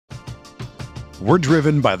We're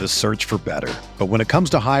driven by the search for better. But when it comes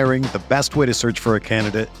to hiring, the best way to search for a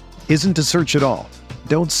candidate isn't to search at all.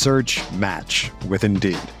 Don't search, match with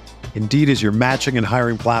Indeed. Indeed is your matching and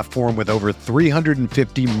hiring platform with over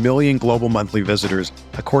 350 million global monthly visitors,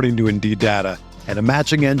 according to Indeed data, and a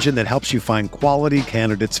matching engine that helps you find quality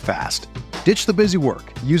candidates fast. Ditch the busy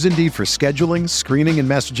work. Use Indeed for scheduling, screening, and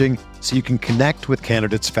messaging so you can connect with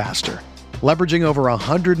candidates faster. Leveraging over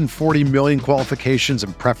 140 million qualifications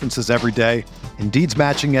and preferences every day, Indeed's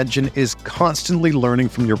matching engine is constantly learning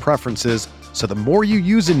from your preferences, so the more you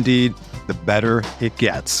use Indeed, the better it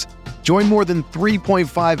gets. Join more than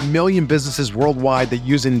 3.5 million businesses worldwide that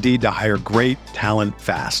use Indeed to hire great talent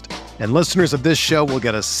fast. And listeners of this show will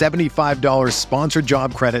get a $75 sponsored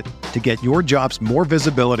job credit to get your jobs more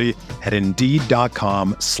visibility at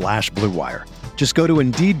Indeed.com/Blue Wire. Just go to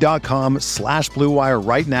Indeed.com/Blue Wire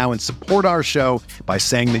right now and support our show by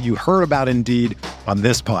saying that you heard about Indeed on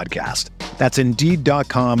this podcast. That's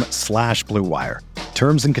Indeed.com/Blue Wire.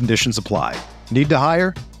 Terms and conditions apply. Need to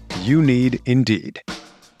hire? You need Indeed.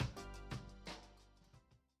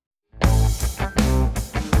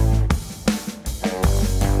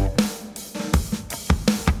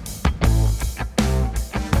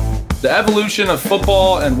 The evolution of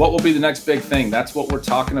football and what will be the next big thing. That's what we're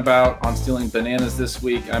talking about on Stealing Bananas this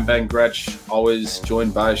week. I'm Ben Gretsch, always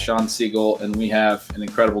joined by Sean Siegel, and we have an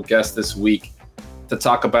incredible guest this week to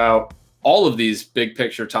talk about all of these big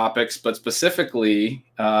picture topics, but specifically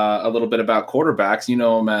a little bit about quarterbacks. You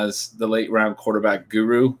know him as the late round quarterback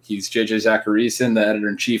guru. He's JJ Zachariason, the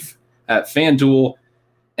editor-in-chief at FanDuel,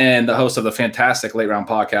 and the host of the fantastic Late Round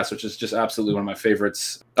podcast, which is just absolutely one of my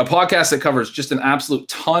favorites. A podcast that covers just an absolute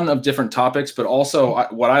ton of different topics, but also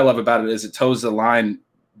what I love about it is it toes the line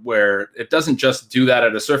where it doesn't just do that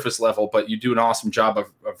at a surface level, but you do an awesome job of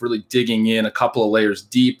really digging in a couple of layers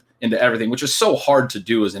deep into everything, which is so hard to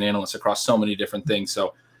do as an analyst across so many different things.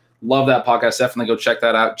 So love that podcast. Definitely go check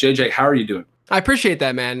that out. JJ, how are you doing? I appreciate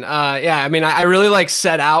that, man. Yeah, I mean, I really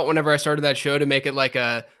set out whenever I started that show to make it like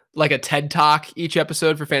a TED Talk each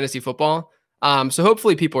episode for fantasy football. So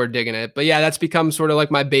hopefully people are digging it. But yeah, that's become sort of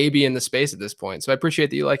like my baby in the space at this point. So I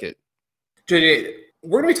appreciate that you like it. JJ,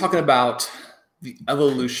 we're going to be talking about the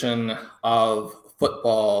evolution of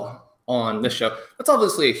football on this show. That's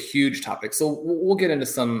obviously a huge topic. So we'll get into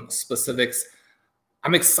some specifics.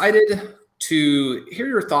 I'm excited to hear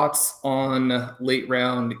your thoughts on late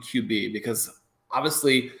round QB, because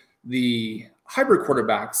obviously the hybrid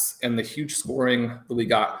quarterbacks and the huge scoring that we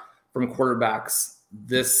got from quarterbacks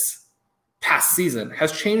this past season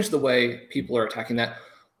has changed the way people are attacking that.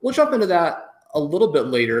 We'll jump into that a little bit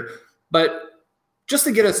later, but just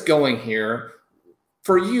to get us going here,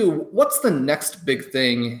 for you, what's the next big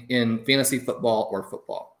thing in fantasy football or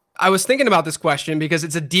football? I was thinking about this question because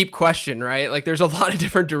it's a deep question, right? Like there's a lot of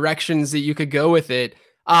different directions that you could go with it.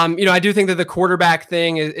 I do think that the quarterback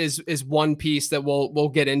thing is one piece that we'll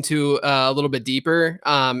get into a little bit deeper.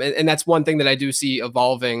 And that's one thing that I do see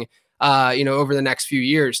evolving, over the next few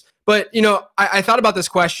years. But, I thought about this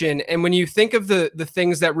question, and when you think of the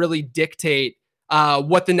things that really dictate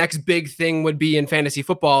what the next big thing would be in fantasy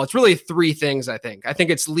football, it's really three things, I think. I think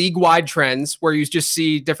it's league-wide trends where you just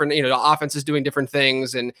see different, the offenses doing different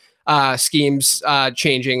things and schemes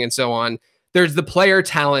changing and so on. There's the player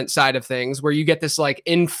talent side of things where you get this like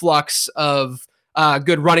influx of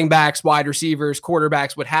good running backs, wide receivers,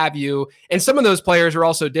 quarterbacks, what have you. And some of those players are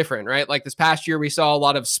also different, right? Like this past year, we saw a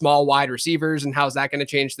lot of small wide receivers, and how's that going to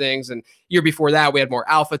change things? And year before that, we had more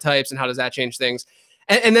alpha types, and how does that change things?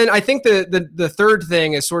 And then I think the third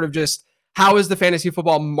thing is sort of just how is the fantasy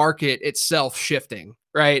football market itself shifting,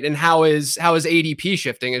 right? And how is ADP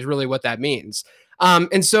shifting is really what that means.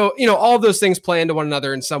 And so, all of those things play into one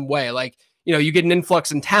another in some way. Like, you get an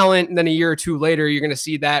influx in talent, and then a year or two later, you're going to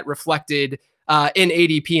see that reflected in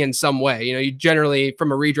ADP in some way. You generally,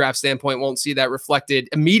 from a redraft standpoint, won't see that reflected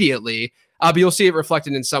immediately, but you'll see it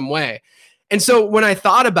reflected in some way. And so when I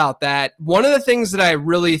thought about that, one of the things that I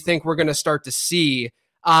really think we're going to start to see,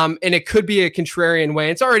 and it could be a contrarian way,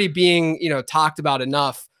 it's already being, talked about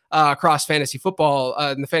enough across fantasy football,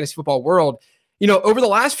 in the fantasy football world. Over the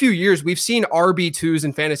last few years, we've seen RB2s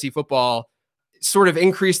in fantasy football sort of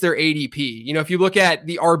increase their ADP. If you look at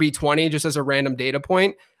the RB20 just as a random data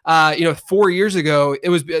point, 4 years ago, it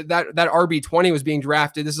was that RB20 was being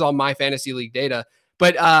drafted. This is all my fantasy league data,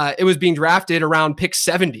 but it was being drafted around pick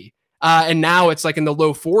 70. And now it's like in the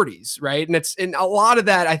low 40s, right? And a lot of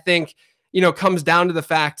that, I think, comes down to the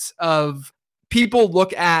fact of people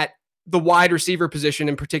look at the wide receiver position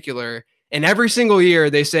in particular, and every single year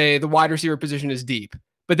they say the wide receiver position is deep.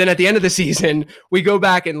 But then at the end of the season, we go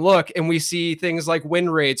back and look and we see things like win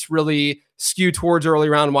rates really skew towards early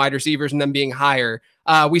round wide receivers and them being higher.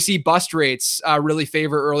 We see bust rates really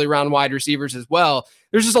favor early round wide receivers as well.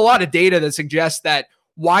 There's just a lot of data that suggests that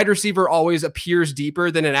wide receiver always appears deeper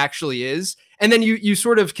than it actually is. And then you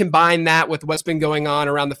sort of combine that with what's been going on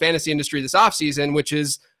around the fantasy industry this offseason, which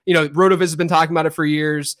is, RotoViz has been talking about it for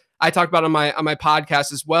years. I talked about it on my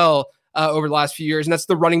podcast as well over the last few years, and that's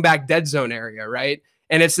the running back dead zone area, right?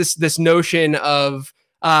 And it's this notion of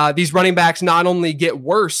these running backs not only get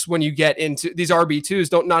worse when you get into these RB2s,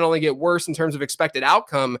 don't not only get worse in terms of expected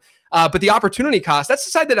outcome, but the opportunity cost. That's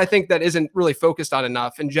the side that I think that isn't really focused on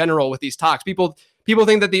enough in general with these talks. People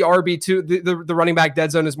think that the RB2, the running back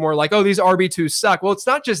dead zone is more like, oh, these RB2s suck. Well, it's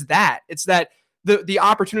not just that. It's that the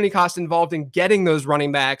opportunity cost involved in getting those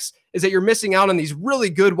running backs is that you're missing out on these really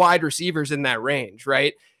good wide receivers in that range,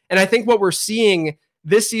 right? And I think what we're seeing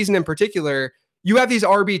this season in particular, you have these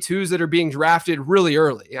RB2s that are being drafted really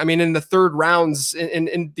early. I mean, in the third rounds,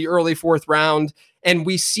 in the early fourth round, and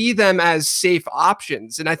we see them as safe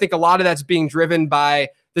options. And I think a lot of that's being driven by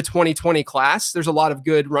the 2020 class. There's a lot of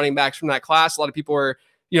good running backs from that class. A lot of people are,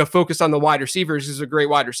 focused on the wide receivers. This is a great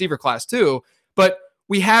wide receiver class too. But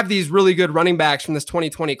we have these really good running backs from this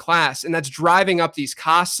 2020 class, and that's driving up these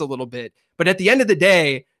costs a little bit. But at the end of the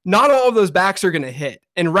day, not all of those backs are going to hit.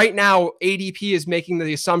 And right now, ADP is making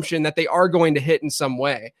the assumption that they are going to hit in some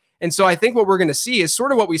way. And so I think what we're going to see is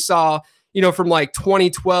sort of what we saw, from like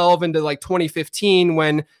 2012 into like 2015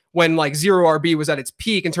 when like zero RB was at its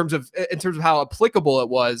peak in terms of how applicable it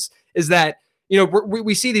was, is that,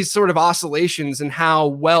 we see these sort of oscillations in how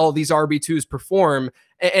well these RB2s perform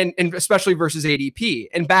and especially versus ADP.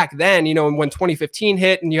 And back then, when 2015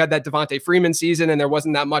 hit and you had that Devontae Freeman season and there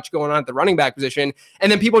wasn't that much going on at the running back position, and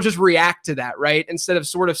then people just react to that, right? Instead of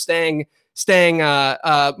sort of staying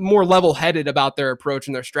more level-headed about their approach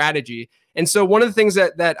and their strategy. And so one of the things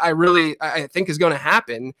that I think is going to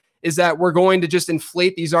happen is that we're going to just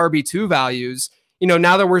inflate these RB2 values.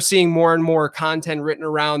 Now that we're seeing more and more content written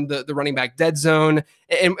around the running back dead zone,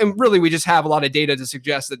 and really we just have a lot of data to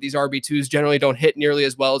suggest that these RB2s generally don't hit nearly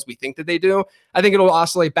as well as we think that they do. I think it'll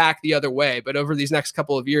oscillate back the other way, but over these next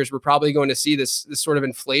couple of years, we're probably going to see this sort of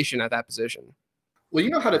inflation at that position. Well,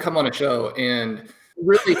 you know how to come on a show and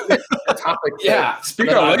really hit a topic. Yeah,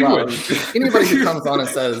 speak our language. Anybody who comes on and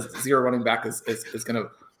says zero running back is going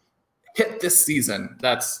to hit this season,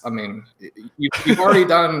 you've already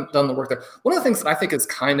done the work there. One of the things that I think is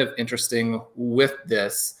kind of interesting with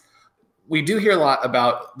this, we do hear a lot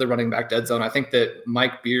about the running back dead zone. I think that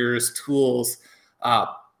Mike Beer's tools that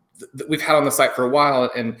we've had on the site for a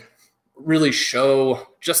while and really show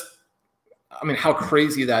just, how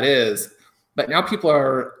crazy that is. But now people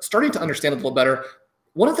are starting to understand a little better.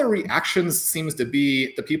 One of the reactions seems to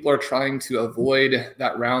be that people are trying to avoid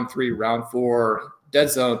that round 3, round 4 dead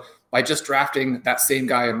zone by just drafting that same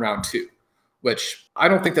guy in round 2, which I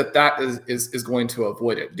don't think that is going to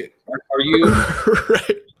avoid it. Are you?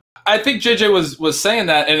 Right. I think JJ was saying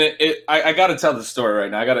that, and I got to tell the story right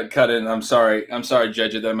now. I got to cut in. I'm sorry,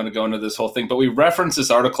 JJ, that I'm going to go into this whole thing. But we referenced this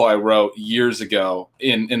article I wrote years ago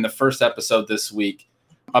in the first episode this week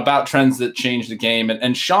about trends that changed the game.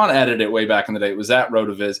 And Sean added it way back in the day. It was at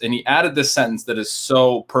RotoViz, and he added this sentence that is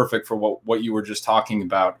so perfect for what you were just talking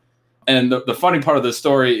about. And the funny part of the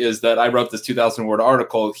story is that I wrote this 2,000-word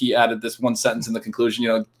article. He added this one sentence in the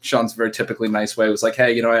conclusion. Sean's very typically nice way. It was like,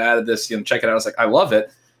 hey, I added this, check it out. I was like, I love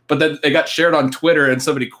it. But then it got shared on Twitter and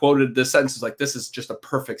somebody quoted this sentence. It was like, this is just a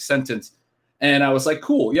perfect sentence. And I was like,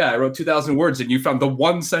 cool. Yeah, I wrote 2,000 words and you found the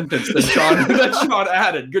one sentence that Sean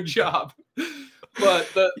added. Good job.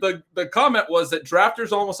 But the comment was that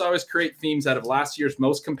drafters almost always create themes out of last year's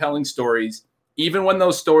most compelling stories, even when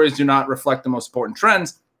those stories do not reflect the most important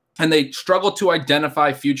trends. And they struggle to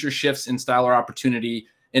identify future shifts in style or opportunity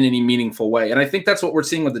in any meaningful way. And I think that's what we're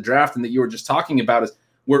seeing with the draft and that you were just talking about is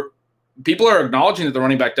people are acknowledging that the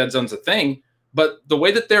running back dead zone is a thing, but the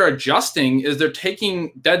way that they're adjusting is they're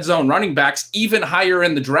taking dead zone running backs even higher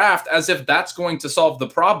in the draft as if that's going to solve the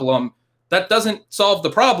problem. That doesn't solve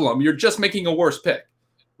the problem. You're just making a worse pick.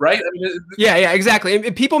 Right? Yeah, exactly.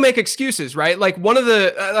 And people make excuses, right? Like one of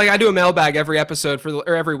the, I do a mailbag every episode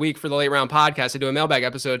or every week for the Late Round podcast. I do a mailbag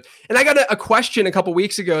episode, and I got a question a couple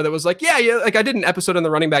weeks ago that was like, yeah, like I did an episode on the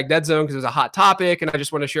running back dead zone because it was a hot topic, and I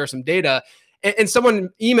just want to share some data. And someone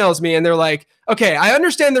emails me, and they're like, okay, I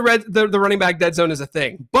understand the running back dead zone is a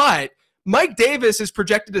thing, but Mike Davis is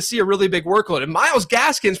projected to see a really big workload, and Myles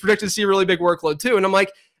Gaskin's projected to see a really big workload too. And I'm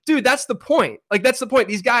like, dude, that's the point. Like that's the point.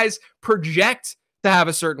 These guys project to have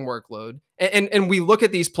a certain workload. And we look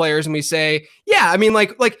at these players and we say, yeah, I mean,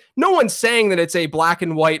 like no one's saying that it's a black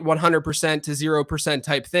and white 100% to 0%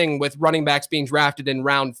 type thing with running backs being drafted in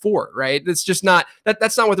round 4, right? That's just not,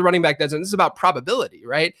 that's not what the running back does. And this is about probability,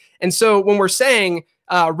 right? And so when we're saying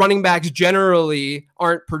running backs generally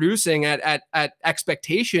aren't producing at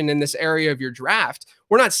expectation in this area of your draft,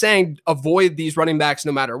 we're not saying avoid these running backs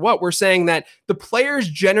no matter what. We're saying that the players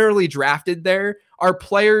generally drafted there are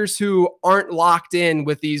players who aren't locked in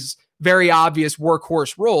with these very obvious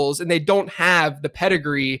workhorse roles, and they don't have the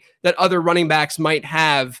pedigree that other running backs might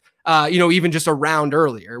have, even just a round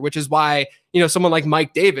earlier, which is why, someone like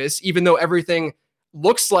Mike Davis, even though everything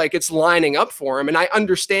looks like it's lining up for him, and I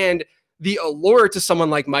understand the allure to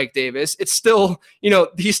someone like Mike Davis, it's still,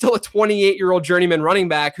 he's still a 28-year-old journeyman running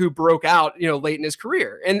back who broke out, late in his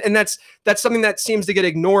career. And that's something that seems to get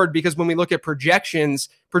ignored because when we look at projections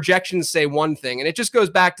say one thing. And it just goes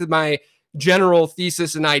back to my general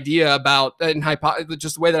thesis and idea about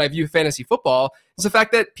just the way that I view fantasy football is the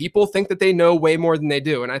fact that people think that they know way more than they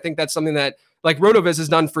do. And I think that's something that like RotoViz has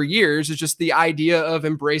done for years, is just the idea of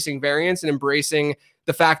embracing variance and embracing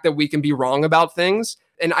the fact that we can be wrong about things.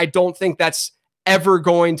 And I don't think that's ever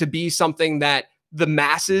going to be something that the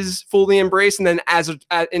masses fully embrace. And then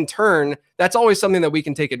in turn, that's always something that we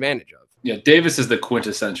can take advantage of. Yeah, Davis is the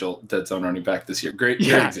quintessential dead zone running back this year. Great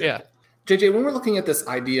example. Yeah. JJ, when we're looking at this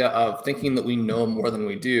idea of thinking that we know more than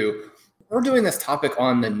we do, we're doing this topic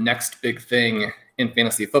on the next big thing in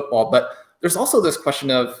fantasy football. But there's also this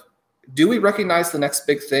question of, do we recognize the next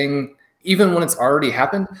big thing even when it's already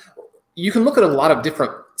happened? You can look at a lot of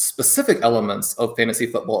different specific elements of fantasy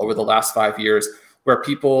football over the last 5 years where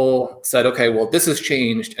people said, okay, well, this has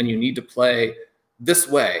changed and you need to play this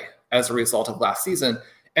way as a result of last season.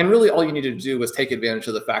 And really all you needed to do was take advantage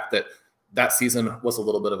of the fact that that season was a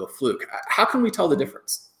little bit of a fluke. How can we tell the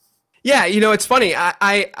difference? Yeah, it's funny.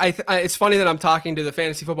 It's funny that I'm talking to the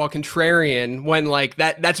fantasy football contrarian when like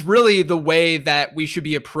that's really the way that we should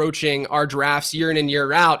be approaching our drafts year in and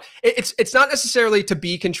year out. It's not necessarily to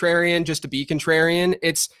be contrarian just to be contrarian.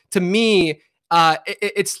 It's, to me,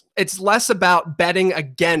 it's less about betting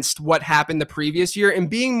against what happened the previous year and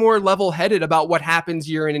being more level-headed about what happens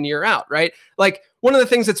year in and year out, right? Like one of the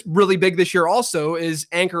things that's really big this year also is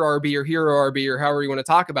anchor RB or hero RB or however you want to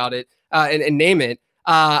talk about it and name it.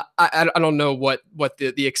 I don't know what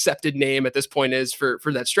the accepted name at this point is for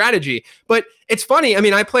that strategy, but it's funny. I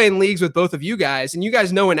mean, I play in leagues with both of you guys, and you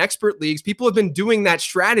guys know in expert leagues, people have been doing that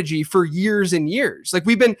strategy for years and years. Like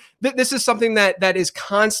this is something that is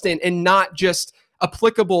constant and not just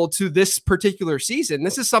applicable to this particular season.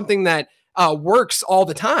 This is something that works all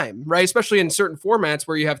the time, right? Especially in certain formats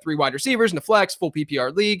where you have 3 wide receivers and a flex, full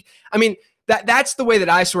PPR league. I mean, that's the way that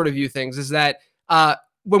I sort of view things, is that,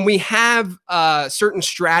 when we have certain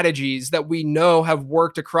strategies that we know have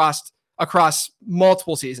worked across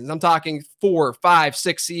multiple seasons, I'm talking 4, 5,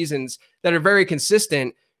 6 seasons that are very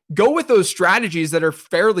consistent, go with those strategies that are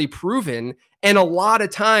fairly proven. And a lot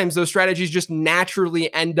of times those strategies just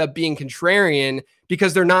naturally end up being contrarian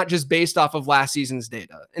because they're not just based off of last season's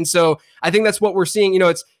data. And so I think that's what we're seeing.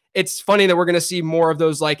 It's funny that we're going to see more of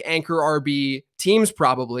those like anchor RB teams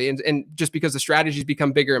probably. And just because the strategies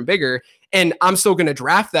become bigger and bigger, and I'm still going to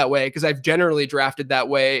draft that way because I've generally drafted that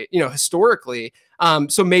way, historically.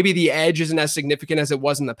 So maybe the edge isn't as significant as it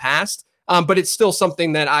was in the past, but it's still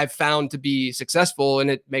something that I've found to be successful. And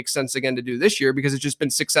it makes sense again to do this year because it's just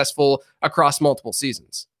been successful across multiple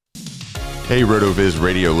seasons. Hey, RotoViz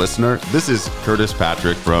radio listener, this is Curtis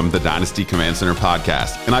Patrick from the Dynasty Command Center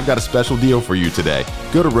podcast, and I've got a special deal for you today.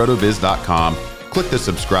 Go to rotoviz.com, click the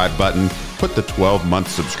subscribe button, put the 12-month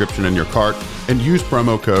subscription in your cart, and use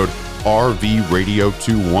promo code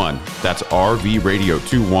RVRadio21. That's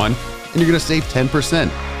RVRadio21, and you're going to save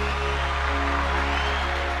 10%.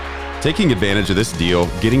 Taking advantage of this deal,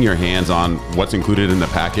 getting your hands on what's included in the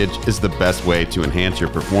package is the best way to enhance your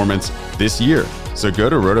performance this year. So go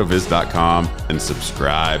to rotoviz.com and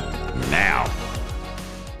subscribe now.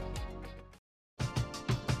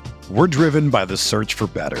 We're driven by the search for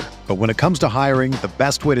better. But when it comes to hiring, the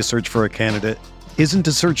best way to search for a candidate isn't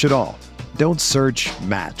to search at all. Don't search,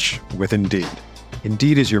 match with Indeed.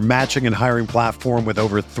 Indeed is your matching and hiring platform with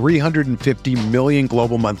over 350 million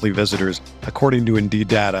global monthly visitors, according to Indeed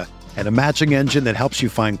data, and a matching engine that helps you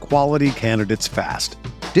find quality candidates fast.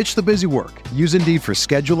 Ditch the busy work. Use Indeed for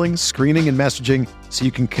scheduling, screening, and messaging so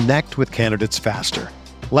you can connect with candidates faster.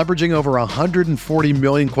 Leveraging over 140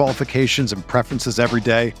 million qualifications and preferences every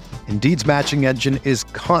day, Indeed's matching engine is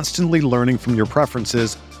constantly learning from your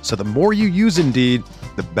preferences, so the more you use Indeed,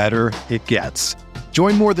 the better it gets.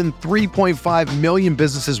 Join more than 3.5 million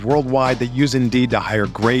businesses worldwide that use Indeed to hire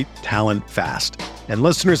great talent fast. And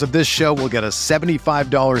listeners of this show will get a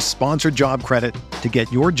 $75 sponsored job credit to get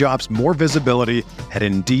your jobs more visibility at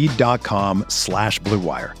Indeed.com/Blue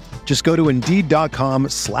Wire. Just go to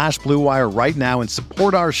Indeed.com/Blue Wire right now and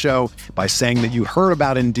support our show by saying that you heard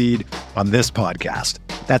about Indeed on this podcast.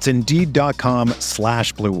 That's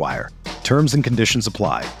Indeed.com/Blue Wire. Terms and conditions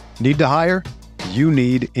apply. Need to hire? You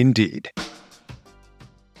need Indeed.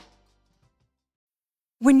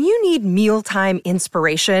 When you need mealtime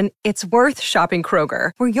inspiration, it's worth shopping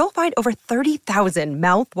Kroger, where you'll find over 30,000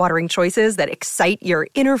 mouth-watering choices that excite your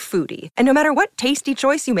inner foodie. And no matter what tasty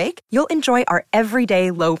choice you make, you'll enjoy our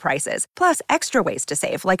everyday low prices, plus extra ways to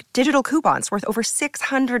save, like digital coupons worth over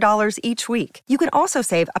 $600 each week. You can also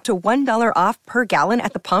save up to $1 off per gallon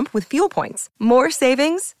at the pump with fuel points. More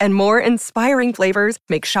savings and more inspiring flavors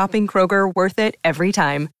make shopping Kroger worth it every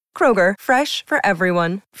time. Kroger, fresh for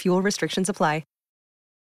everyone. Fuel restrictions apply.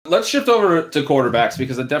 Let's shift over to quarterbacks,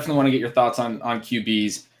 because I definitely want to get your thoughts on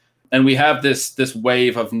QBs. And we have this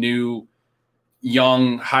wave of new,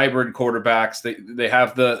 young, hybrid quarterbacks. They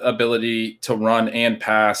have the ability to run and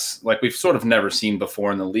pass like we've sort of never seen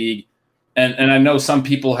before in the league. And I know some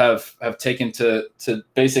people have taken to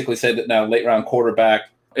basically say that now late round quarterback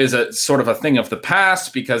is a sort of a thing of the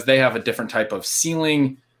past because they have a different type of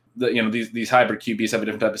ceiling. These hybrid QBs have a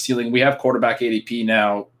different type of ceiling. We have quarterback ADP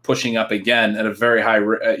now pushing up again at a very high,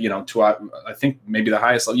 to I think maybe the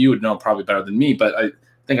highest level. You would know probably better than me, but I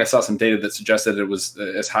think I saw some data that suggested it was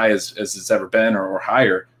as high as it's ever been or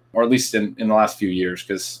higher, or at least in the last few years,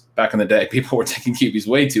 because back in the day, people were taking QBs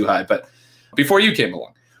way too high. But before you came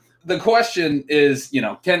along, the question is,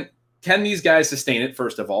 can these guys sustain it,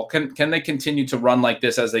 first of all? Can they continue to run like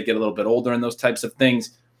this as they get a little bit older and those types of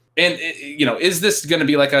things? And, is this going to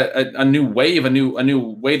be like a new wave, a new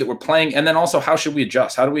way that we're playing? And then also, how should we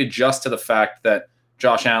adjust? How do we adjust to the fact that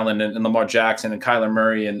Josh Allen and Lamar Jackson and Kyler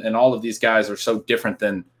Murray and all of these guys are so different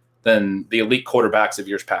than the elite quarterbacks of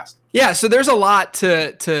years past? Yeah, so there's a lot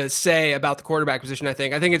to say about the quarterback position, I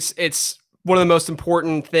think. I think it's one of the most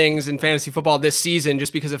important things in fantasy football this season,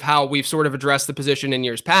 just because of how we've sort of addressed the position in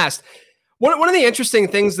years past. One of the interesting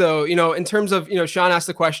things, though, in terms of, Sean asked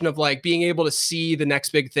the question of like being able to see the next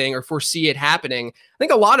big thing or foresee it happening. I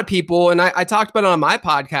think a lot of people, and I talked about it on my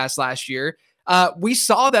podcast last year, we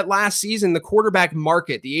saw that last season, the quarterback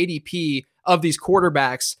market, the ADP of these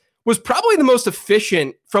quarterbacks was probably the most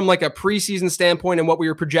efficient from like a preseason standpoint, and what we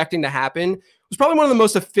were projecting to happen. It was probably one of the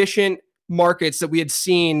most efficient markets that we had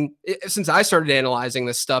seen since I started analyzing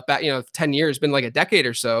this stuff back, 10 years, been like a decade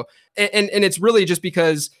or so. And it's really just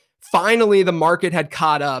because finally the market had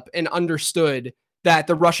caught up and understood that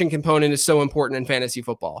the rushing component is so important in fantasy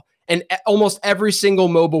football. And almost every single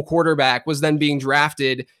mobile quarterback was then being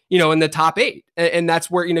drafted, in the top 8. And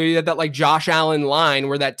that's where, you had that like Josh Allen line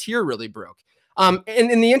where that tier really broke. And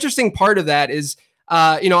the interesting part of that is,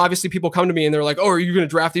 obviously people come to me and they're like, oh, are you going to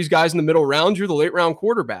draft these guys in the middle rounds? You're the late round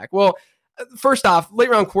quarterback. Well, first off, late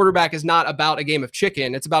round quarterback is not about a game of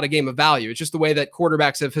chicken. It's about a game of value. It's just the way that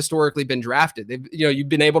quarterbacks have historically been drafted. You've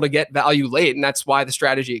been able to get value late, and that's why the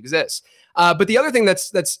strategy exists. But the other thing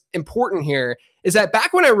that's important here is that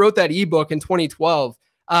back when I wrote that ebook in 2012,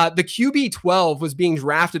 the QB 12 was being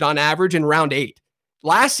drafted on average in round 8.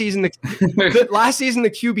 Last season, the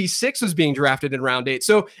QB 6 was being drafted in round 8.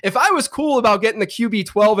 So if I was cool about getting the QB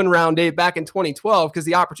 12 in round 8 back in 2012, because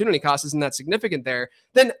the opportunity cost isn't that significant there,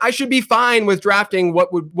 then I should be fine with drafting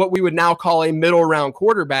what we would now call a middle round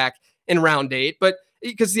quarterback in round 8. But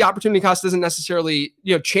because the opportunity cost doesn't necessarily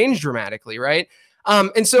change dramatically, right?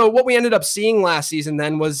 And so what we ended up seeing last season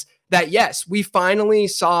then was that, yes, we finally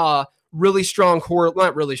saw really strong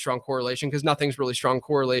not really strong correlation, because nothing's really strong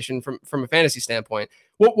correlation from a fantasy standpoint.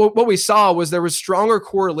 What we saw was there was stronger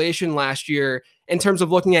correlation last year in terms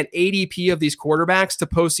of looking at ADP of these quarterbacks to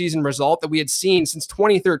postseason result that we had seen since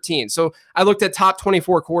 2013. So I looked at top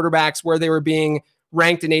 24 quarterbacks where they were being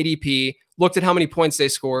ranked in ADP, looked at how many points they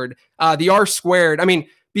scored. The R squared, I mean,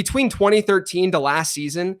 between 2013 to last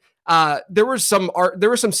season, there were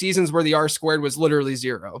some seasons where the R squared was literally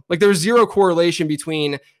 0. Like there was 0 correlation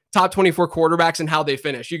between top 24 quarterbacks and how they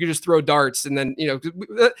finish. You could just throw darts, and then,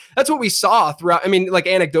 that's what we saw throughout. I mean, like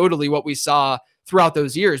anecdotally, what we saw throughout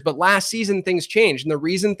those years. But last season, things changed. And the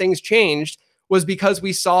reason things changed was because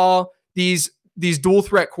we saw these dual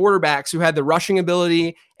threat quarterbacks who had the rushing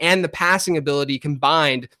ability and the passing ability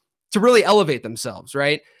combined to really elevate themselves,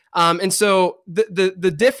 right? And so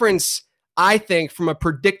the difference, I think, from a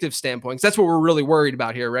predictive standpoint, because that's what we're really worried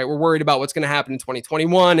about here, right? We're worried about what's going to happen in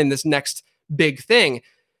 2021 and this next big thing.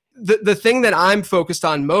 The thing that I'm focused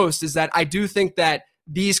on most is that I do think that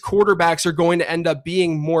these quarterbacks are going to end up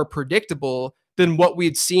being more predictable than what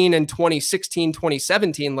we'd seen in 2016,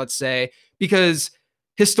 2017, let's say, because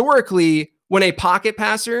historically, when a pocket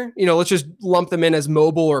passer, let's just lump them in as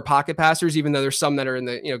mobile or pocket passers, even though there's some that are in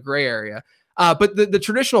the gray area. But the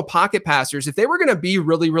traditional pocket passers, if they were going to be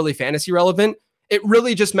really, really fantasy relevant, it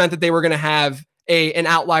really just meant that they were going to have an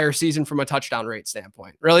outlier season from a touchdown rate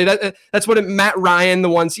standpoint. Really, that's what Matt Ryan,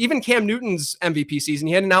 even Cam Newton's MVP season,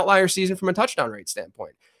 he had an outlier season from a touchdown rate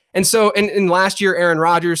standpoint. And so in last year, Aaron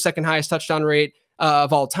Rodgers, second highest touchdown rate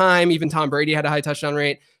of all time. Even Tom Brady had a high touchdown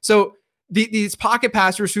rate. So these pocket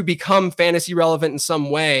passers who become fantasy relevant in some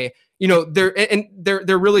way, they're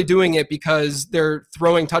really doing it because they're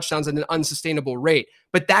throwing touchdowns at an unsustainable rate.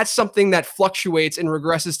 But that's something that fluctuates and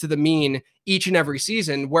regresses to the mean each and every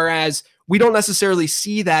season. Whereas we don't necessarily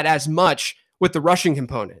see that as much with the rushing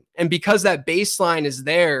component. And because that baseline is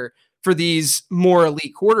there for these more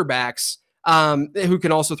elite quarterbacks, who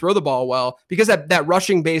can also throw the ball well, because that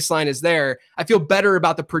rushing baseline is there, I feel better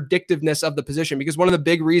about the predictiveness of the position, because one of the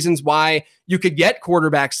big reasons why you could get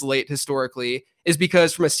quarterbacks late historically is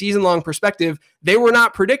because from a season-long perspective, they were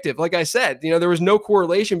not predictive. Like I said, there was no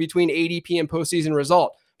correlation between ADP and postseason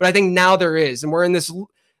result, but I think now there is. And we're in this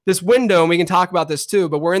window, and we can talk about this too,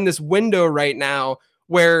 but we're in this window right now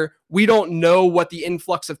where we don't know what the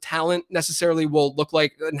influx of talent necessarily will look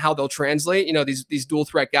like and how they'll translate, these dual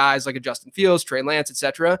threat guys like a Justin Fields, Trey Lance,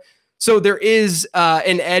 etc. So there is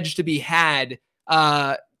an edge to be had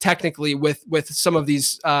technically with some of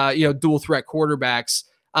these, dual threat quarterbacks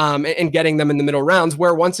and getting them in the middle rounds,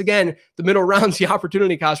 where once again, the middle rounds, the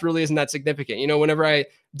opportunity cost really isn't that significant. Whenever I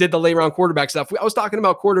did the late round quarterback stuff, I was talking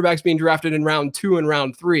about quarterbacks being drafted in round 2 and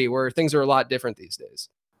round 3, where things are a lot different these days.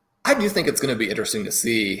 I do think it's going to be interesting to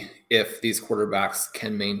see if these quarterbacks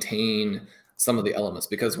can maintain some of the elements,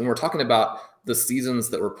 because when we're talking about the seasons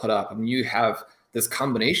that were put up, you have this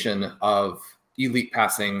combination of elite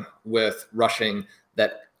passing with rushing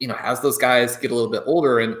that, as those guys get a little bit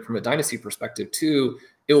older, and from a dynasty perspective too,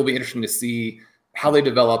 it will be interesting to see how they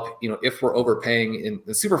develop, if we're overpaying in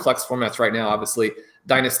the super flex formats right now. Obviously,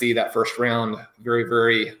 dynasty, that first round, very,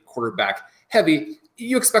 very quarterback heavy.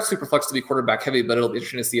 You expect Superflex to be quarterback heavy, but it'll be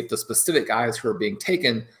interesting to see if the specific guys who are being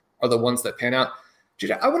taken are the ones that pan out.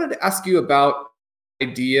 JJ, I wanted to ask you about the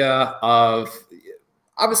idea of,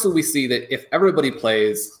 obviously we see that if everybody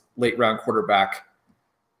plays late round quarterback,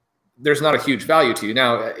 there's not a huge value to you.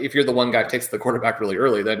 Now, if you're the one guy who takes the quarterback really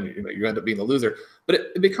early, then you end up being the loser, but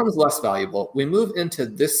it becomes less valuable. We move into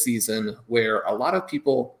this season where a lot of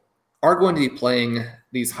people are going to be playing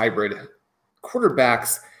these hybrid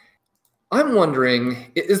quarterbacks. I'm wondering,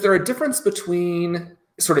 is there a difference between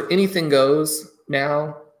sort of anything goes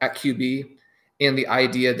now at QB and the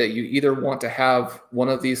idea that you either want to have one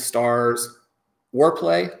of these stars or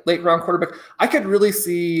play late round quarterback? I could really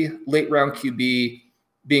see late round QB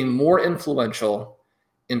being more influential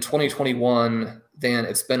in 2021 than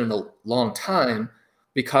it's been in a long time,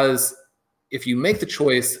 because if you make the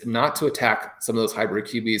choice not to attack some of those hybrid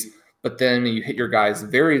QBs, but then you hit your guys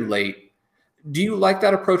very late, do you like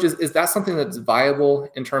that approach? Is that something that's viable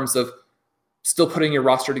in terms of still putting your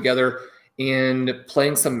roster together and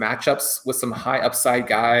playing some matchups with some high upside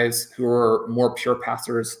guys who are more pure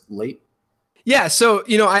passers late? Yeah. So,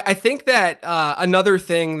 I think that another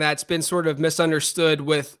thing that's been sort of misunderstood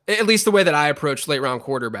with at least the way that I approach late round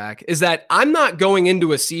quarterback is that I'm not going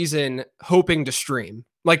into a season hoping to stream.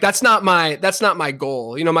 Like that's not my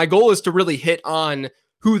goal. My goal is to really hit on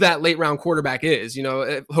who that late round quarterback is.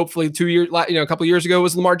 Hopefully 2 years, a couple of years ago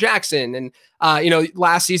was Lamar Jackson. And,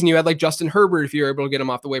 last season you had like Justin Herbert, if you're able to get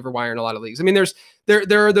him off the waiver wire in a lot of leagues. I mean,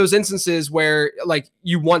 there are those instances where like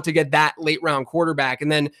you want to get that late round quarterback.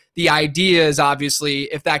 And then the idea is obviously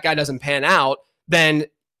if that guy doesn't pan out, then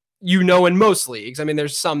in most leagues, I mean,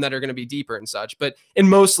 there's some that are going to be deeper and such, but in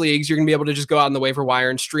most leagues, you're going to be able to just go out on the waiver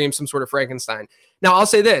wire and stream some sort of Frankenstein. Now, I'll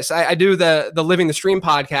say this. I do the Living the Stream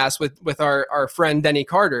podcast with our friend Denny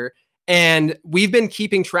Carter, and we've been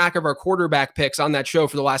keeping track of our quarterback picks on that show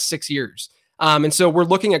for the last 6 years. And so we're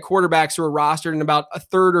looking at quarterbacks who are rostered in about a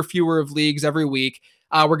third or fewer of leagues every week.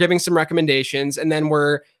 We're giving some recommendations, and then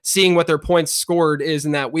we're seeing what their points scored is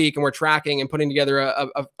in that week, and we're tracking and putting together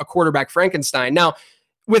a quarterback Frankenstein. Now,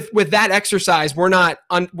 with that exercise, we're not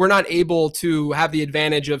able to have the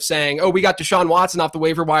advantage of saying, oh, we got Deshaun Watson off the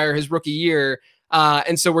waiver wire his rookie year,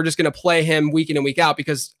 and so we're just going to play him week in and week out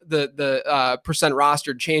because the percent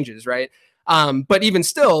rostered changes, right? But even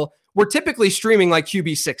still, we're typically streaming like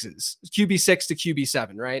QB6s, QB6 to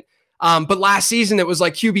QB7, right? But last season it was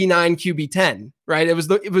like QB9, QB10, right? It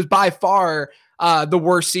was by far the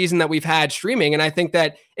worst season that we've had streaming, and I think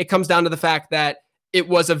that it comes down to the fact that it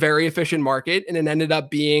was a very efficient market, and it ended up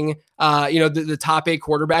being, the top 8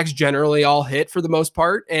 quarterbacks generally all hit for the most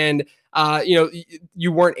part. And,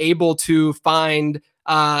 you weren't able to find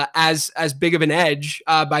as big of an edge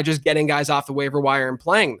by just getting guys off the waiver wire and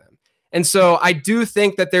playing them. And so I do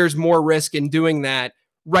think that there's more risk in doing that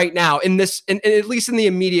right now in this, and at least in the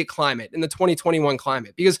immediate climate, in the 2021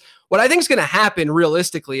 climate, because what I think is going to happen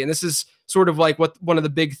realistically, and this is sort of like what one of the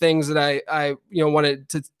big things that I wanted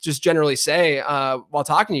to just generally say while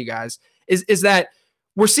talking to you guys is that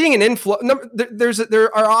we're seeing an influx.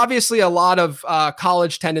 There are obviously a lot of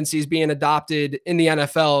college tendencies being adopted in the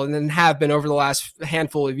NFL, and then have been over the last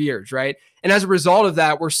handful of years, right? And as a result of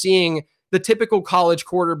that, we're seeing the typical college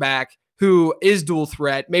quarterback who is dual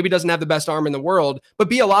threat, maybe doesn't have the best arm in the world, but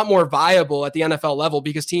be a lot more viable at the NFL level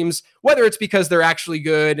because teams, whether it's because they're actually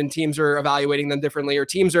good and teams are evaluating them differently, or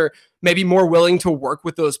teams are maybe more willing to work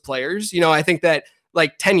with those players. I think that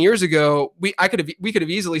like 10 years ago, we could have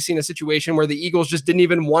easily seen a situation where the Eagles just didn't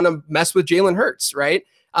even want to mess with Jalen Hurts, right?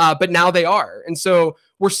 But now they are. And so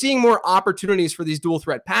we're seeing more opportunities for these dual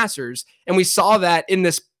threat passers. And we saw that in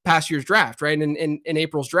this past year's draft, right? In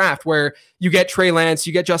April's draft, where you get Trey Lance,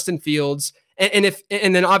 you get Justin Fields, and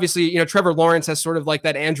then obviously, Trevor Lawrence has sort of like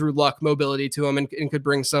that Andrew Luck mobility to him and could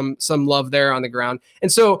bring some love there on the ground.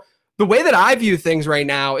 And so the way that I view things right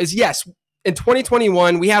now is, yes, in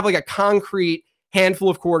 2021, we have like a concrete handful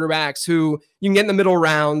of quarterbacks who you can get in the middle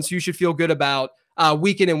rounds, you should feel good about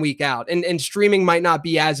week in and week out. And streaming might not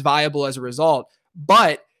be as viable as a result,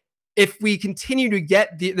 but if we continue to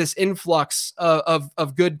get this influx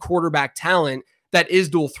of good quarterback talent that is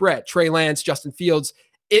dual threat, Trey Lance, Justin Fields,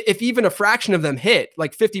 if even a fraction of them hit,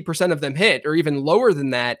 like 50% of them hit, or even lower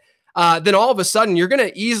than that, then all of a sudden you're going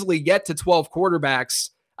to easily get to 12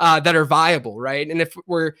 quarterbacks that are viable, right? And if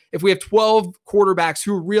we have 12 quarterbacks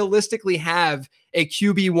who realistically have a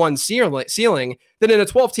QB1 ceiling, then in a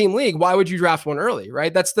 12-team league, why would you draft one early,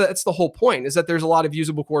 right? That's the whole point, is that there's a lot of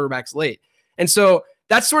usable quarterbacks late. And so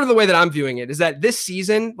that's sort of the way that I'm viewing it, is that this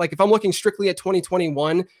season, like if I'm looking strictly at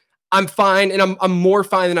 2021, I'm fine, and I'm more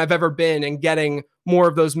fine than I've ever been in getting more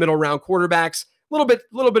of those middle round quarterbacks. Little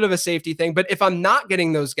bit of a safety thing, but if I'm not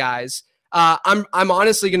getting those guys, I'm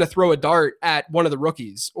honestly going to throw a dart at one of the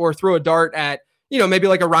rookies, or throw a dart at maybe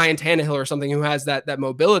like a Ryan Tannehill or something who has that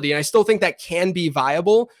mobility, and I still think that can be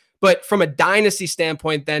viable. But from a dynasty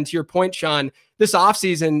standpoint, then to your point, Sean, this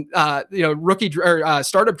offseason, rookie or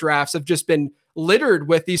startup drafts have just been littered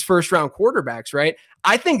with these first round quarterbacks, right?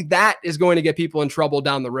 I think that is going to get people in trouble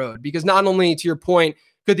down the road, because not only, to your point,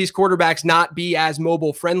 could these quarterbacks not be as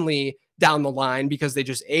mobile friendly down the line because they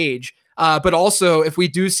just age, but also if we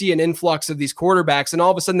do see an influx of these quarterbacks, and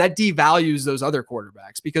all of a sudden that devalues those other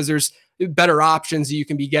quarterbacks because there's better options that you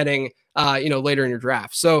can be getting, later in your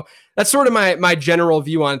draft. So that's sort of my general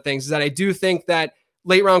view on things, is that I do think that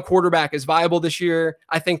late round quarterback is viable this year.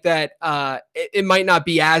 I think that it might not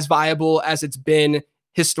be as viable as it's been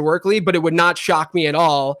historically, but it would not shock me at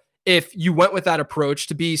all if you went with that approach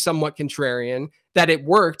to be somewhat contrarian, that it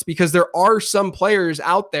worked, because there are some players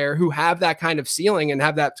out there who have that kind of ceiling and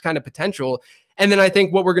have that kind of potential. And then I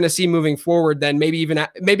think what we're going to see moving forward, then maybe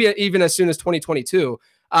even as soon as 2022,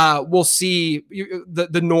 we'll see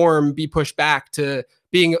the norm be pushed back to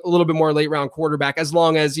being a little bit more late round quarterback, as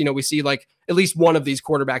long as, we see like at least one of these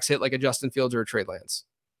quarterbacks hit, like a Justin Fields or a Trey Lance.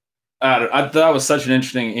 I thought was such an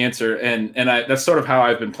interesting answer, and that's sort of how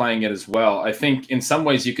I've been playing it as well. I think in some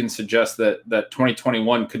ways you can suggest that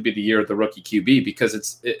 2021 could be the year of the rookie QB,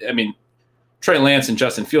 because Trey Lance and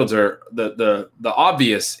Justin Fields are the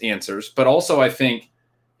obvious answers, but also I think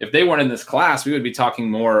if they weren't in this class, we would be talking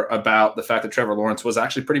more about the fact that Trevor Lawrence was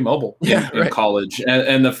actually pretty mobile in college,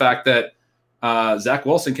 and the fact that Zach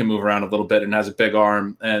Wilson can move around a little bit and has a big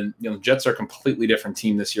arm. And the Jets are a completely different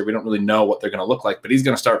team this year. We don't really know what they're going to look like, but he's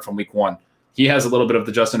going to start from week 1. He has a little bit of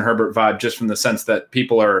the Justin Herbert vibe, just from the sense that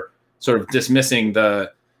people are sort of dismissing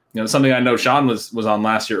the, something I know Sean was on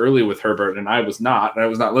last year early with Herbert, and I was not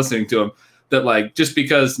listening to him, that like, just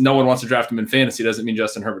because no one wants to draft him in fantasy doesn't mean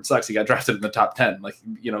Justin Herbert sucks. He got drafted in the top 10,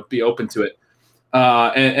 be open to it.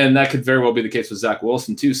 And that could very well be the case with Zach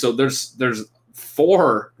Wilson too. So there's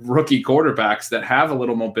 4 rookie quarterbacks that have a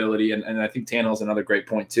little mobility, and I think Tannehill's another great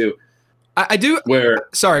point too. I do.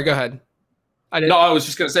 Sorry, go ahead. I was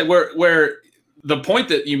just going to say where the point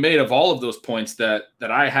that you made of all of those points that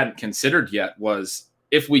I hadn't considered yet was,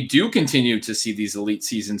 if we do continue to see these elite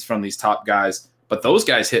seasons from these top guys, but those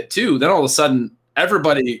guys hit too, then all of a sudden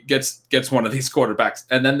everybody gets one of these quarterbacks,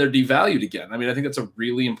 and then they're devalued again. I mean, I think that's a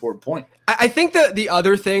really important point. I think that the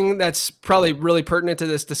other thing that's probably really pertinent to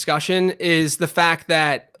this discussion is the fact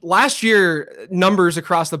that last year numbers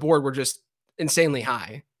across the board were just insanely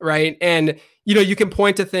high, right? And, you can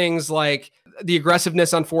point to things like the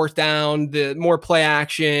aggressiveness on fourth down, the more play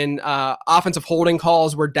action, offensive holding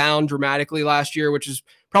calls were down dramatically last year, which is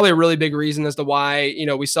probably a really big reason as to why,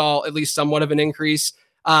 we saw at least somewhat of an increase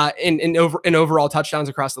in overall touchdowns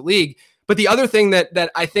across the league. But the other thing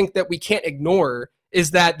that I think that we can't ignore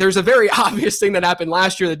is that there's a very obvious thing that happened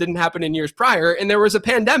last year that didn't happen in years prior, and there was a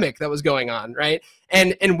pandemic that was going on, right?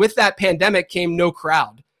 And with that pandemic came no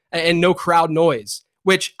crowd and no crowd noise,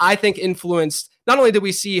 which I think influenced, not only did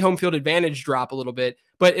we see home field advantage drop a little bit,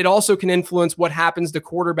 but it also can influence what happens to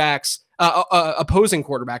quarterbacks, opposing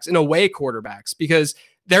quarterbacks and away quarterbacks, because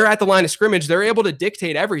they're at the line of scrimmage. They're able to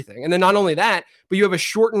dictate everything. And then not only that, but you have a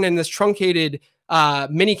shortened and this truncated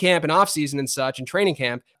mini camp and offseason and such and training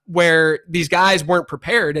camp where these guys weren't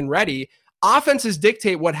prepared and ready. Offenses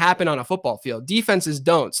dictate what happened on a football field. Defenses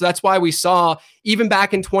don't. So that's why we saw even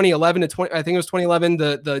back in 2011 to 20, I think it was 2011,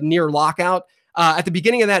 the near lockout. At the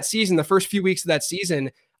beginning of that season, the first few weeks of that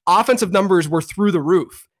season, offensive numbers were through the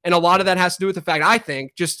roof. And a lot of that has to do with the fact, I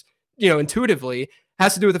think, just, intuitively,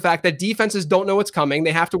 has to do with the fact that defenses don't know what's coming.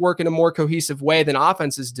 They have to work in a more cohesive way than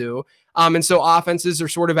offenses do. And so offenses are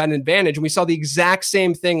sort of at an advantage. And we saw the exact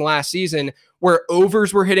same thing last season where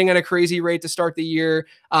overs were hitting at a crazy rate to start the year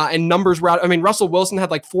and numbers were out. I mean, Russell Wilson had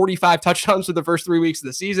like 45 touchdowns for the first 3 weeks of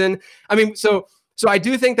the season. I mean, so I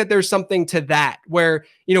do think that there's something to that where,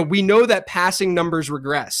 we know that passing numbers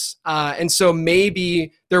regress. And so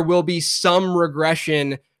maybe there will be some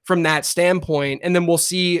regression from that standpoint. And then we'll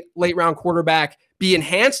see late round quarterback be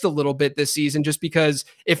enhanced a little bit this season, just because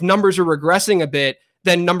if numbers are regressing a bit,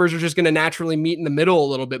 then numbers are just going to naturally meet in the middle a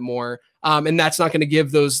little bit more. And that's not going to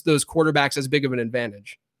give those quarterbacks as big of an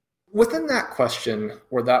advantage. Within that question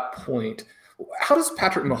or that point, how does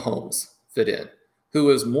Patrick Mahomes fit in,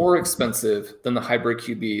 who is more expensive than the hybrid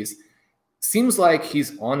QBs? Seems like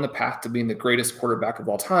he's on the path to being the greatest quarterback of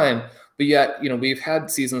all time. But yet, we've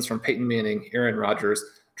had seasons from Peyton Manning, Aaron Rodgers,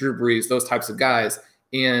 Drew Brees, those types of guys.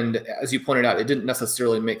 And as you pointed out, it didn't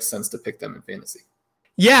necessarily make sense to pick them in fantasy.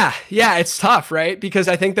 Yeah, it's tough, right? Because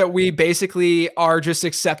I think that we basically are just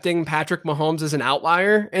accepting Patrick Mahomes as an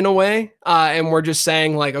outlier in a way. And we're just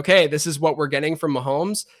saying like, okay, this is what we're getting from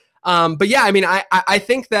Mahomes. But yeah, I mean, I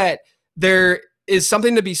think that there is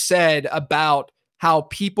something to be said about how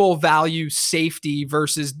people value safety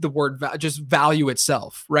versus the word just value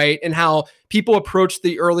itself, right? And how people approach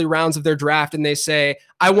the early rounds of their draft and they say,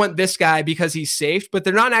 I want this guy because he's safe, but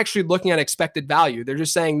they're not actually looking at expected value. They're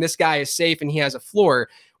just saying this guy is safe and he has a floor.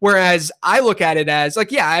 Whereas I look at it as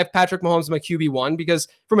like, yeah, I have Patrick Mahomes as my QB1 because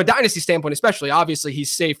from a dynasty standpoint, especially, obviously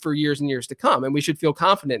he's safe for years and years to come. And we should feel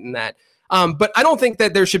confident in that. But I don't think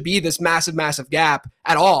that there should be this massive gap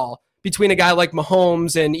at all between a guy like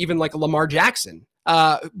Mahomes and even like a Lamar Jackson.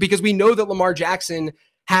 Because we know that Lamar Jackson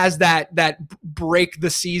has that break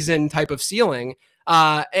the season type of ceiling.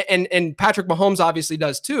 And Patrick Mahomes obviously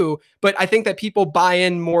does too, but I think that people buy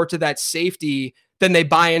in more to that safety than they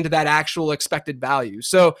buy into that actual expected value.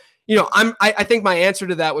 So, I think my answer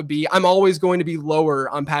to that would be, I'm always going to be lower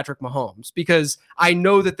on Patrick Mahomes because I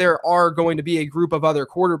know that there are going to be a group of other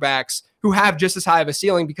quarterbacks who have just as high of a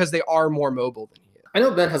ceiling because they are more mobile than he is. I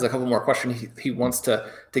know Ben has a couple more questions he wants to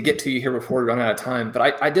get to you here before we run out of time,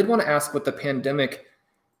 but I did want to ask, with the pandemic,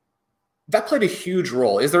 that played a huge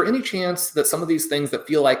role. Is there any chance that some of these things that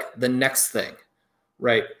feel like the next thing,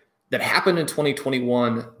 right, that happened in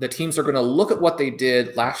 2021, the teams are going to look at what they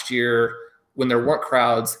did last year when there weren't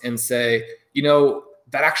crowds and say,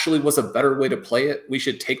 that actually was a better way to play it. We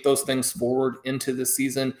should take those things forward into this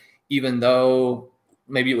season, even though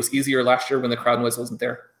maybe it was easier last year when the crowd noise wasn't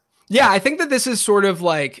there? Yeah, I think that this is sort of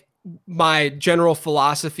like my general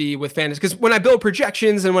philosophy with fantasy, because when I build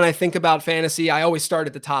projections and when I think about fantasy, I always start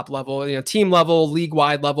at the top level, team level,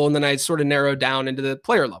 league-wide level, and then I sort of narrow down into the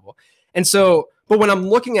player level. And so, but when I'm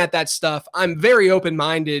looking at that stuff, I'm very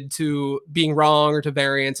open-minded to being wrong or to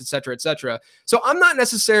variance, et cetera, et cetera. So I'm not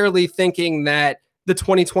necessarily thinking that the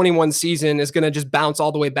 2021 season is going to just bounce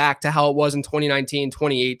all the way back to how it was in 2019,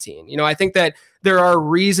 2018. I think that there are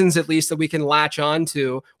reasons at least that we can latch on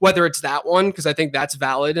to, whether it's that one, because I think that's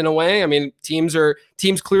valid in a way. I mean, teams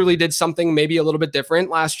clearly did something maybe a little bit different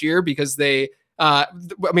last year because we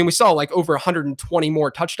saw like over 120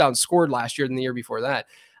 more touchdowns scored last year than the year before that.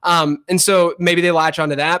 And so maybe they latch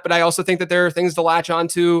onto that, but I also think that there are things to latch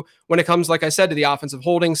onto when it comes, like I said, to the offensive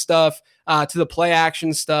holding stuff, to the play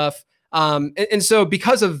action stuff. And so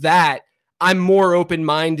because of that, I'm more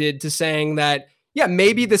open-minded to saying that, yeah,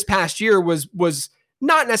 maybe this past year was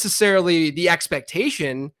not necessarily the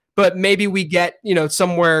expectation, but maybe we get,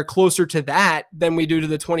 somewhere closer to that than we do to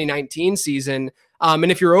the 2019 season.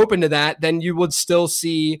 And if you're open to that, then you would still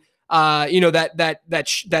see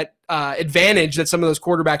that advantage that some of those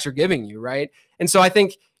quarterbacks are giving you, right? And so I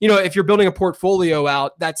think, if you're building a portfolio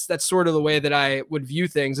out, that's sort of the way that I would view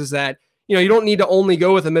things, is that, you don't need to only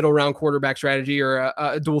go with a middle round quarterback strategy or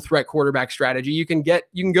a dual threat quarterback strategy. You can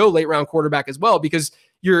go late round quarterback as well, because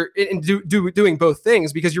you're doing both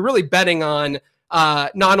things, because you're really betting on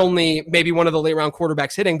not only maybe one of the late round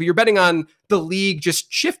quarterbacks hitting, but you're betting on the league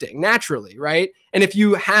just shifting naturally, right? And if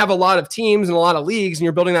you have a lot of teams and a lot of leagues and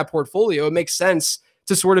you're building that portfolio, it makes sense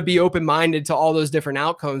to sort of be open-minded to all those different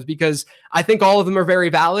outcomes, because I think all of them are very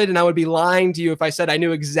valid. And I would be lying to you if I said I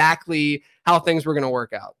knew exactly how things were going to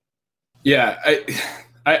work out. Yeah,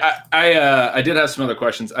 I did have some other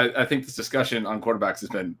questions. I think this discussion on quarterbacks has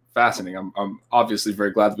been fascinating. I'm obviously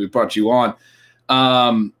very glad that we brought you on.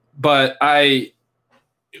 But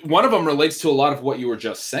one of them relates to a lot of what you were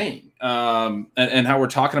just saying, and how we're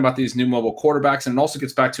talking about these new mobile quarterbacks. And it also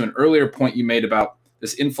gets back to an earlier point you made about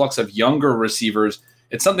this influx of younger receivers.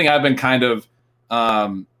 It's something I've been kind of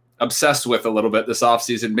obsessed with a little bit this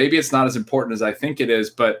offseason. Maybe it's not as important as I think it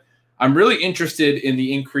is, but I'm really interested in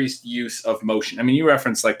the increased use of motion. I mean, you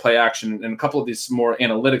referenced like play action and a couple of these more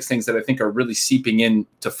analytics things that I think are really seeping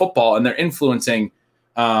into football, and they're influencing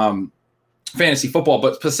fantasy football,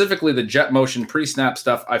 but specifically the jet motion pre-snap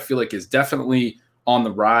stuff, I feel like is definitely on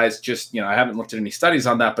the rise. Just, I haven't looked at any studies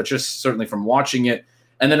on that, but just certainly from watching it.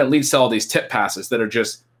 And then it leads to all these tip passes that are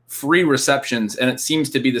just free receptions. And it seems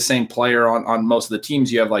to be the same player on most of the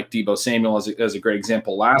teams. You have like Deebo Samuel as a great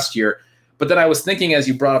example last year. But then I was thinking, as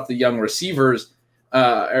you brought up the young receivers,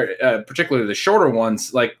 particularly the shorter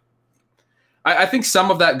ones, like I think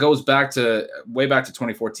some of that goes way back to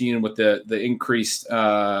 2014 with the increased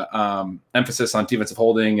emphasis on defensive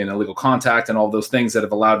holding and illegal contact and all those things that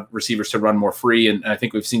have allowed receivers to run more free. And I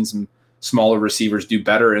think we've seen some smaller receivers do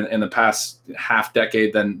better in the past half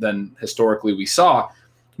decade than historically we saw.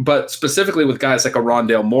 But specifically with guys like a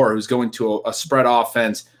Rondale Moore, who's going to a spread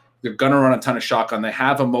offense, they're going to run a ton of shotgun. They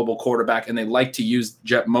have a mobile quarterback, and they like to use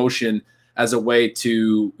jet motion as a way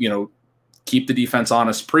to, keep the defense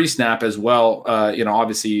honest pre-snap as well.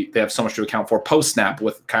 Obviously they have so much to account for post-snap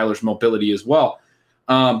with Kyler's mobility as well.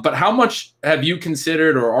 But how much have you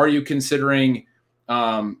considered, or are you considering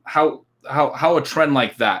how a trend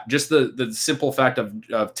like that, just the simple fact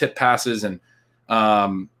of tip passes and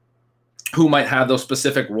who might have those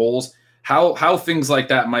specific roles, how things like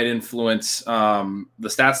that might influence the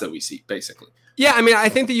stats that we see, basically? Yeah, I mean, I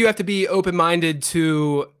think that you have to be open-minded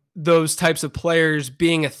to those types of players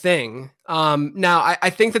being a thing. Now, I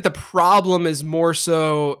think that the problem is more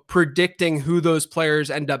so predicting who those players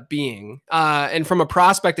end up being. And from a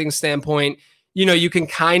prospecting standpoint, you can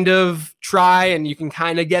kind of try and you can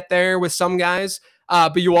kind of get there with some guys,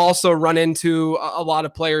 but you also run into a lot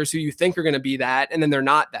of players who you think are going to be that, and then they're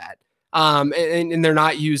not that. And they're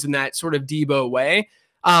not used in that sort of Deebo way.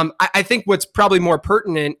 I think what's probably more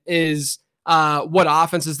pertinent is what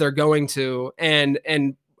offenses they're going to, and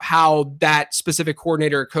how that specific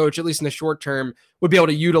coordinator or coach, at least in the short term, would be able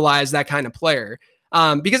to utilize that kind of player.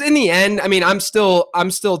 Because in the end, I mean, I'm still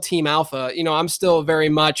team alpha. I'm still very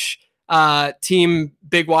much team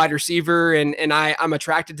big wide receiver, and I'm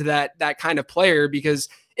attracted to that kind of player, because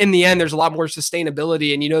in the end, there's a lot more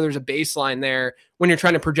sustainability, and there's a baseline there when you're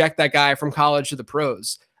trying to project that guy from college to the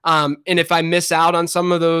pros. And if I miss out on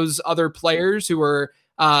some of those other players who are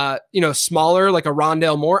smaller, like a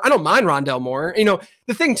Rondale Moore, I don't mind Rondale Moore.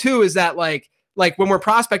 The thing too is that like when we're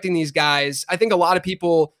prospecting these guys, I think a lot of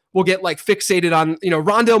people will get like fixated on,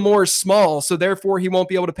 Rondale Moore is small, so therefore he won't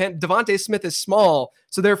be able to pan. Devontae Smith is small,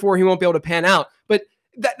 so therefore he won't be able to pan out. But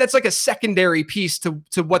that's like a secondary piece to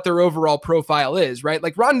what their overall profile is, right?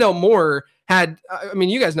 Like Rondale Moore had,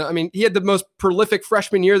 you guys know, he had the most prolific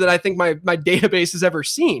freshman year that I think my database has ever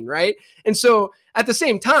seen, right? And so at the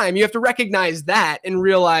same time, you have to recognize that and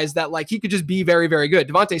realize that like he could just be very, very good.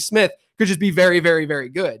 Devontae Smith could just be very, very, very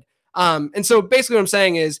good. And so basically what I'm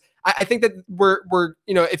saying is I think that we're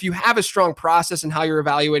if you have a strong process in how you're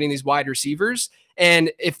evaluating these wide receivers,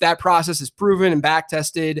 and if that process is proven and back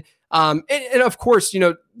tested, and of course,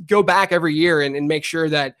 go back every year and make sure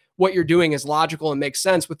that what you're doing is logical and makes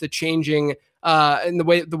sense with the changing and the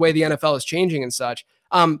way the NFL is changing and such.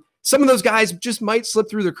 Some of those guys just might slip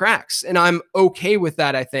through the cracks, and I'm okay with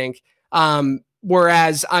that, I think.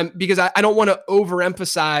 Whereas because I don't want to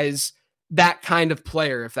overemphasize that kind of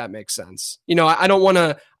player, if that makes sense. I don't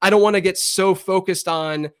want to get so focused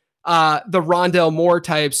on the Rondale Moore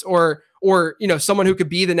types or someone who could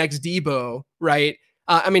be the next Deebo, right?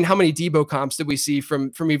 How many Deebo comps did we see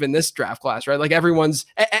from even this draft class, right? Like everyone's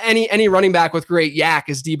any running back with great yak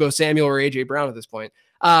is Deebo Samuel or AJ Brown at this point.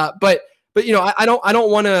 But but I don't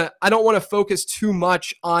want to focus too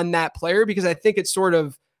much on that player, because I think it's sort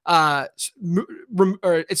of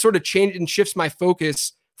it sort of changes and shifts my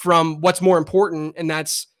focus from what's more important, and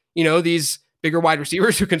that's these bigger wide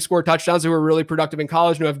receivers who can score touchdowns, who are really productive in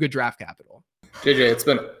college, and who have good draft capital. JJ, it's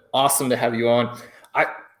been awesome to have you on.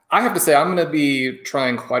 I have to say, I'm going to be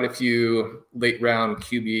trying quite a few late round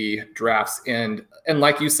QB drafts. And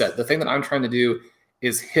like you said, the thing that I'm trying to do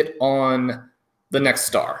is hit on the next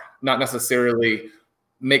star, not necessarily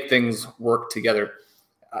make things work together.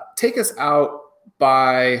 Take us out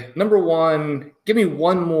by number one. Give me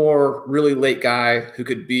one more really late guy who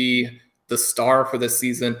could be the star for this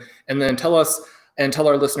season, and then tell us and tell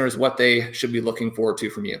our listeners what they should be looking forward to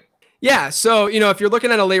from you. Yeah. So, if you're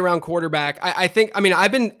looking at a late round quarterback,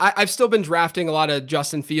 I've still been drafting a lot of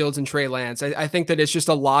Justin Fields and Trey Lance. I think that it's just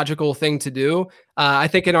a logical thing to do. I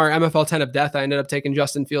think in our MFL 10 of death, I ended up taking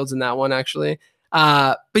Justin Fields in that one, actually.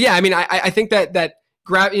 But yeah, I think that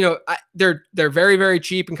they're very, very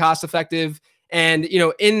cheap and cost effective. And,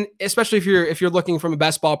 especially if you're looking from a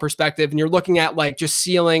best ball perspective and you're looking at like just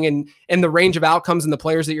ceiling and the range of outcomes and the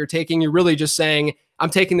players that you're taking, you're really just saying, I'm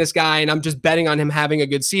taking this guy and I'm just betting on him having a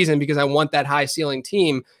good season because I want that high ceiling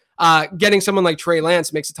team. Getting someone like Trey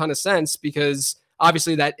Lance makes a ton of sense because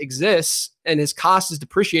obviously that exists and his cost is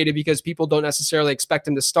depreciated because people don't necessarily expect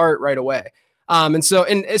him to start right away. And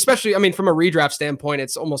especially, from a redraft standpoint,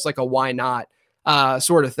 it's almost like a why not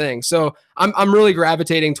sort of thing. So I'm really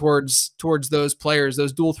gravitating towards those players,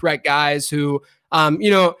 those dual threat guys who,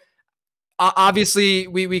 obviously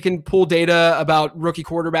we can pull data about rookie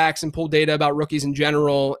quarterbacks and pull data about rookies in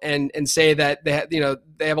general and say that they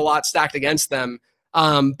have a lot stacked against them.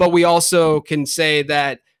 But we also can say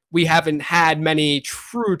that we haven't had many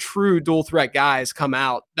true dual threat guys come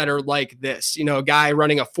out that are like this, a guy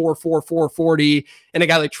running a 4.44 40 and a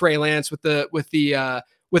guy like Trey Lance with the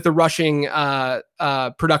rushing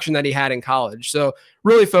production that he had in college. So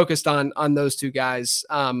really focused on those two guys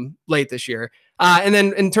late this year. And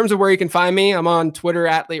then in terms of where you can find me, I'm on Twitter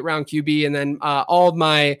at Late Round QB. And then all of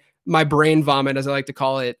my brain vomit, as I like to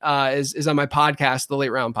call it, is on my podcast, the Late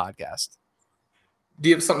Round Podcast. Do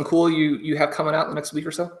you have something cool you have coming out in the next week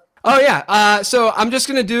or so? Oh, yeah. So I'm just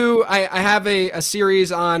going to I have a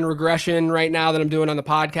series on regression right now that I'm doing on the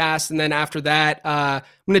podcast. And then after that, I'm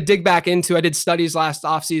going to dig back into, I did studies last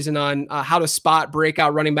offseason on how to spot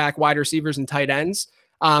breakout running back, wide receivers, and tight ends.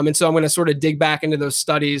 And so I'm going to sort of dig back into those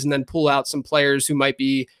studies and then pull out some players who might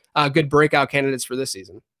be good breakout candidates for this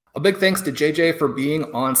season. A big thanks to JJ for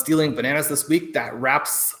being on Stealing Bananas this week. That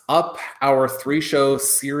wraps up our 3-show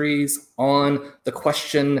series on the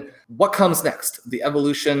question, what comes next? The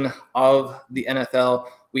evolution of the NFL.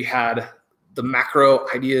 We had the macro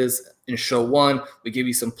ideas in show 1. We gave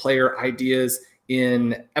you some player ideas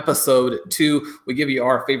in episode 2. We give you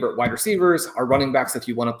our favorite wide receivers, our running backs if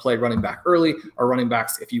you want to play running back early, our running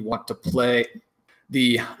backs if you want to play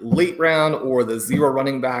the late round or the zero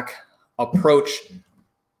running back approach.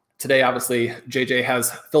 Today, obviously, JJ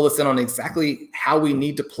has filled us in on exactly how we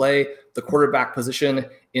need to play the quarterback position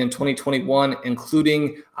in 2021,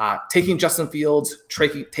 including taking Justin Fields,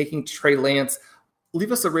 taking Trey Lance.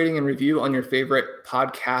 Leave us a rating and review on your favorite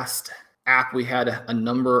podcast app. We had a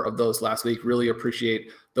number of those last week. Really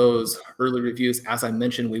appreciate those early reviews. As I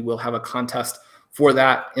mentioned, we will have a contest for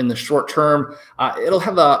that in the short term. It'll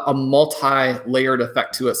have a multi-layered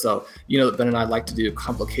effect to it. So, that Ben and I like to do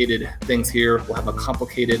complicated things here. We'll have a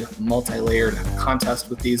complicated multi-layered contest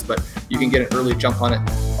with these, but you can get an early jump on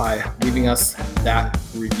it by leaving us that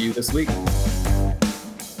review this week.